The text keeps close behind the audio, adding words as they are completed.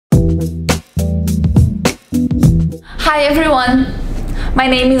Hi everyone, my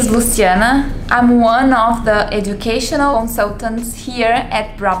name is Luciana. I'm one of the educational consultants here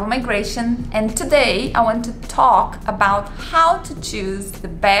at Bravo Migration, and today I want to talk about how to choose the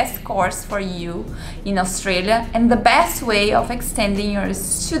best course for you in Australia and the best way of extending your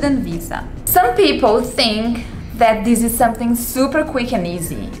student visa. Some people think that this is something super quick and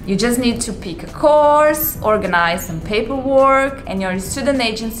easy. You just need to pick a course, organize some paperwork, and your student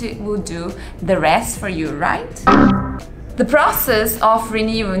agency will do the rest for you, right? The process of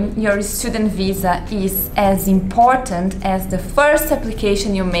renewing your student visa is as important as the first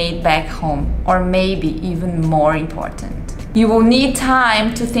application you made back home, or maybe even more important. You will need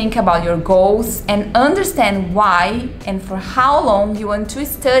time to think about your goals and understand why and for how long you want to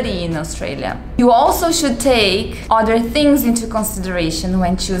study in Australia. You also should take other things into consideration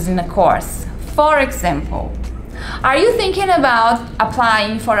when choosing a course. For example, are you thinking about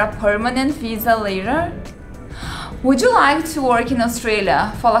applying for a permanent visa later? Would you like to work in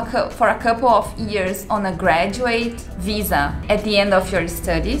Australia for a couple of years on a graduate visa at the end of your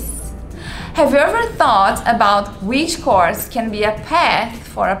studies? Have you ever thought about which course can be a path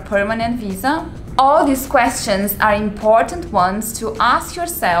for a permanent visa? All these questions are important ones to ask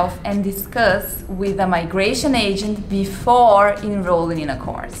yourself and discuss with a migration agent before enrolling in a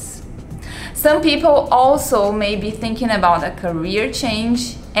course. Some people also may be thinking about a career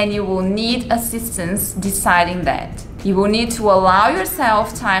change, and you will need assistance deciding that. You will need to allow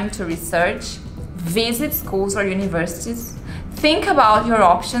yourself time to research, visit schools or universities, think about your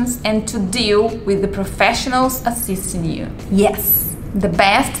options, and to deal with the professionals assisting you. Yes, the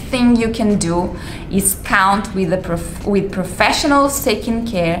best thing you can do is count with professionals taking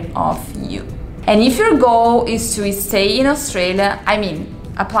care of you. And if your goal is to stay in Australia,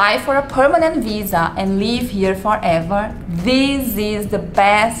 apply for a permanent visa and live here forever, this is the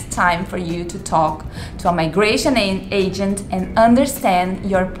best time for you to talk to a migration agent and understand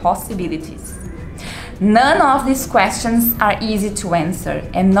your possibilities. None of these questions are easy to answer,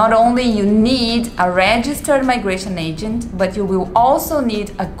 and not only you need a registered migration agent, but you will also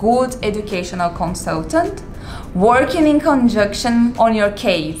need a good educational consultant working in conjunction on your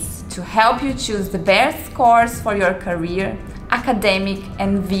case to help you choose the best course for your career, academic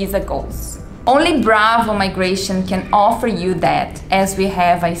and visa goals. Only Bravo Migration can offer you that, as we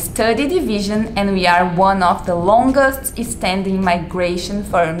have a study division and we are one of the longest standing migration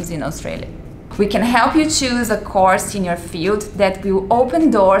firms in Australia. We can help you choose a course in your field that will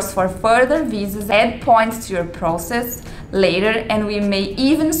open doors for further visas, add points to your process later, and we may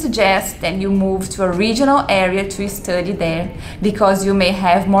even suggest that you move to a regional area to study there because you may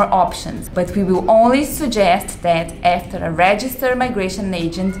have more options. But we will only suggest that after a registered migration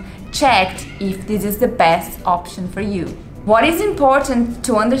agent checked if this is the best option for you. What is important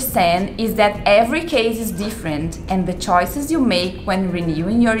to understand is that every case is different, and the choices you make when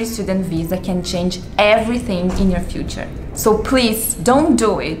renewing your student visa can change everything in your future. So please don't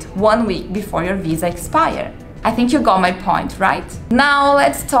do it 1 week before your visa expires. I think you got my point, right? Now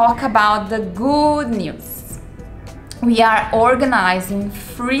let's talk about the good news. We are organizing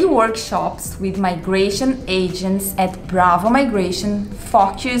free workshops with migration agents at Bravo Migration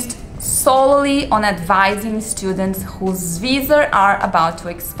focused solely on advising students whose visas are about to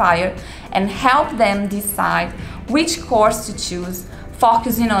expire and help them decide which course to choose,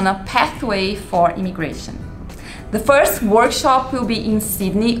 focusing on a pathway for immigration. The first workshop will be in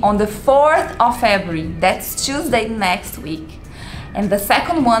Sydney on the 4th of February, that's Tuesday next week, and the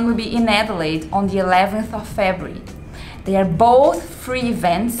second one will be in Adelaide on the 11th of February. They are both free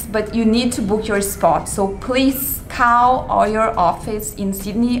events, but you need to book your spot, so please call or your office in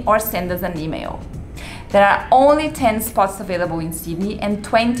Sydney or send us an email. There are only 10 spots available in Sydney and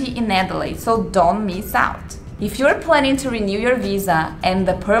 20 in Adelaide, so don't miss out. If you're planning to renew your visa and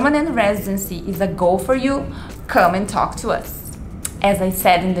the permanent residency is a goal for you, come and talk to us. As I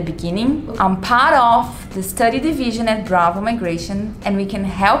said in the beginning, I'm part of the study division at Bravo Migration, and we can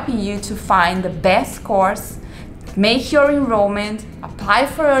help you to find the best course, make your enrollment, apply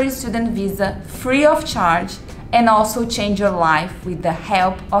for your student visa free of charge, and also change your life with the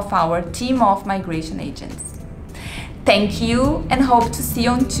help of our team of migration agents. Thank you, and hope to see you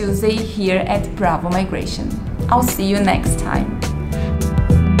on Tuesday here at Bravo Migration. I'll see you next time.